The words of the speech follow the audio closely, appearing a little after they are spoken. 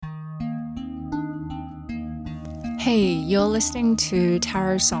Hey, you're listening to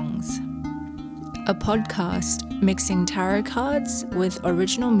Tarot Songs, a podcast mixing tarot cards with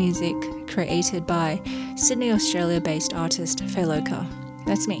original music created by Sydney, Australia-based artist Feloka.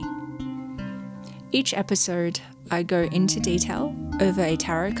 That's me. Each episode, I go into detail over a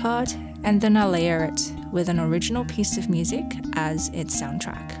tarot card and then I layer it with an original piece of music as its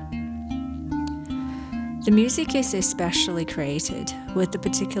soundtrack. The music is especially created with the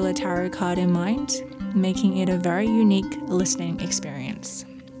particular tarot card in mind, making it a very unique listening experience.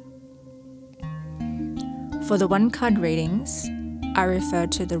 For the one-card readings, I refer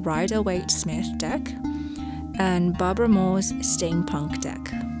to the Rider-Waite-Smith deck and Barbara Moore's Steampunk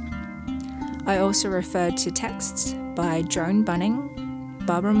deck. I also refer to texts by Joan Bunning,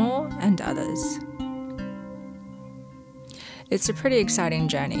 Barbara Moore, and others. It's a pretty exciting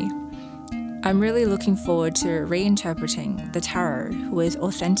journey. I'm really looking forward to reinterpreting the tarot with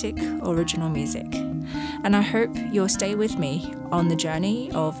authentic original music, and I hope you'll stay with me on the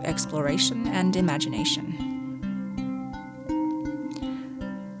journey of exploration and imagination.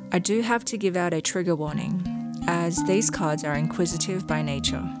 I do have to give out a trigger warning, as these cards are inquisitive by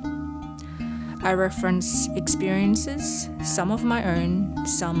nature. I reference experiences, some of my own,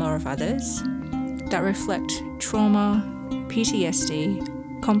 some are of others, that reflect trauma,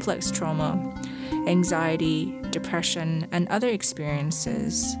 PTSD, complex trauma, anxiety, depression, and other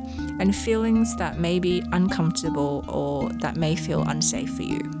experiences, and feelings that may be uncomfortable or that may feel unsafe for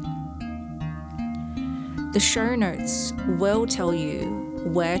you. The show notes will tell you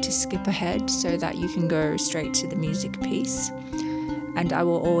where to skip ahead so that you can go straight to the music piece, and I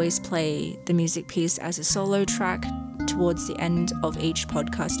will always play the music piece as a solo track towards the end of each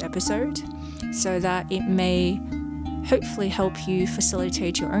podcast episode so that it may hopefully help you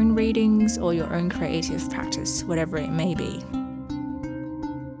facilitate your own readings or your own creative practice, whatever it may be.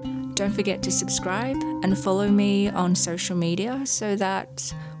 Don't forget to subscribe and follow me on social media so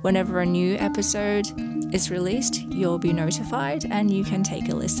that whenever a new episode is released, you'll be notified and you can take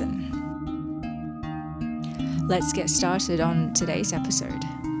a listen. Let's get started on today's episode.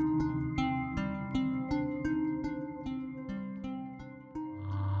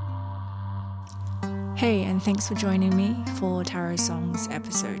 Hey, and thanks for joining me for Tarot Songs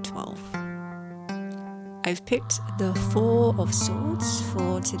episode 12. I've picked the Four of Swords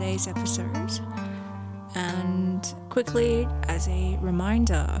for today's episode, and quickly as a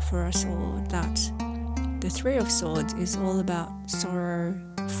reminder for us all that the Three of Swords is all about sorrow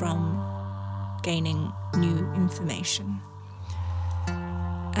from gaining new information.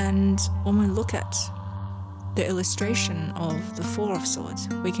 And when we look at the illustration of the Four of Swords,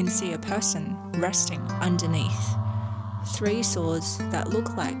 we can see a person resting underneath three swords that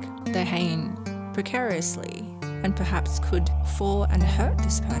look like they're hanging precariously and perhaps could fall and hurt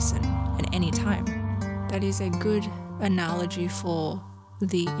this person at any time. That is a good analogy for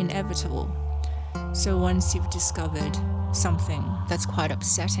the inevitable. So once you've discovered something that's quite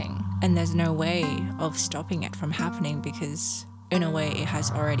upsetting and there's no way of stopping it from happening because in a way it has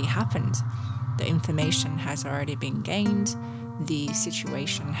already happened, the information has already been gained, the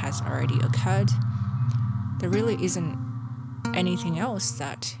situation has already occurred. There really isn't anything else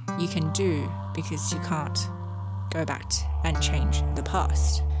that you can do because you can't go back and change the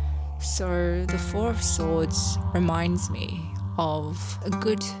past. So the Four of Swords reminds me of a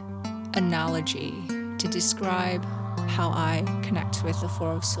good analogy to describe how I connect with the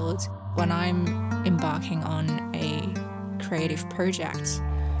Four of Swords when I'm embarking on a creative project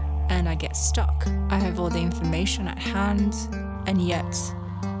and I get stuck. I have all the information at hand and yet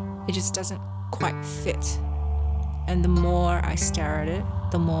it just doesn't quite fit. And the more I stare at it,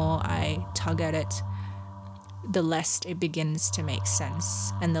 the more I tug at it, the less it begins to make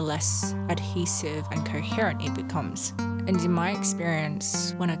sense and the less adhesive and coherent it becomes. And in my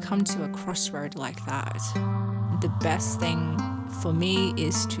experience, when I come to a crossroad like that, the best thing for me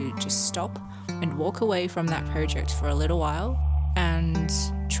is to just stop and walk away from that project for a little while and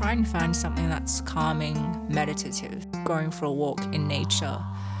try and find something that's calming, meditative, going for a walk in nature,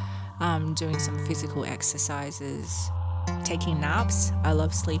 doing some physical exercises, taking naps. I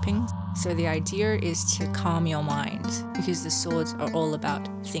love sleeping. So the idea is to calm your mind because the swords are all about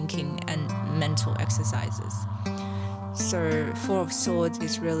thinking and mental exercises. So Four of Swords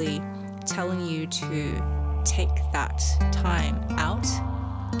is really telling you to take that time out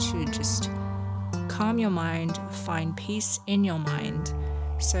to just calm your mind, find peace in your mind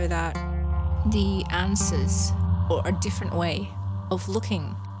so that the answers or a different way of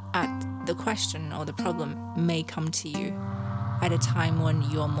looking at the question or the problem may come to you at a time when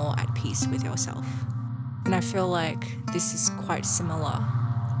you're more at peace with yourself. And I feel like this is quite similar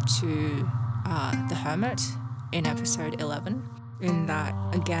to the Hermit in episode 11, in that,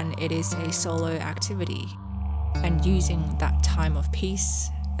 again, it is a solo activity, and using that time of peace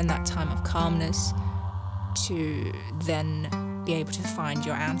and that time of calmness to then be able to find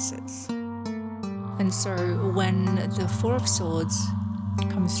your answers. And so when the Four of Swords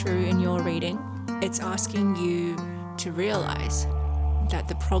comes through in your reading, it's asking you to realize that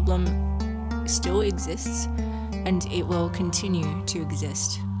the problem still exists and it will continue to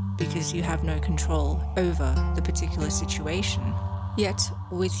exist because you have no control over the particular situation. Yet,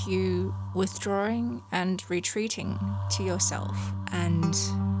 with you withdrawing and retreating to yourself and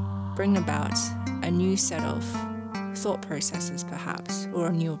bring about a new set of thought processes perhaps, or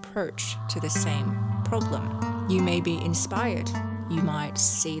a new approach to the same problem, you may be inspired. You might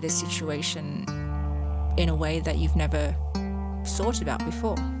see the situation in a way that you've never thought about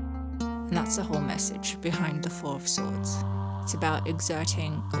before. And that's the whole message behind the Four of Swords. It's about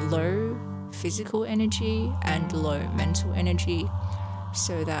exerting low physical energy and low mental energy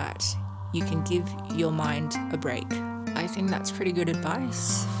so that you can give your mind a break. I think that's pretty good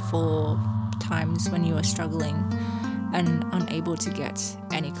advice for times when you are struggling and unable to get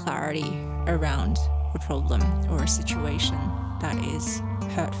any clarity around a problem or a situation that is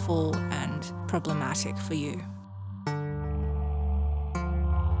hurtful and problematic for you.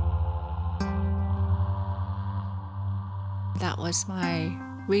 That was my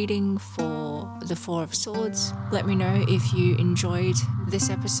reading for the Four of Swords. Let me know if you enjoyed this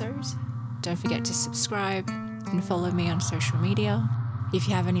episode. Don't forget to subscribe and follow me on social media. If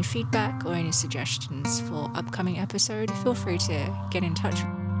you have any feedback or any suggestions for upcoming episode, feel free to get in touch.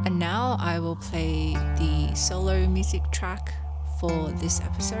 And now I will play the solo music track for this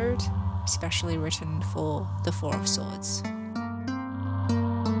episode, especially written for the Four of Swords.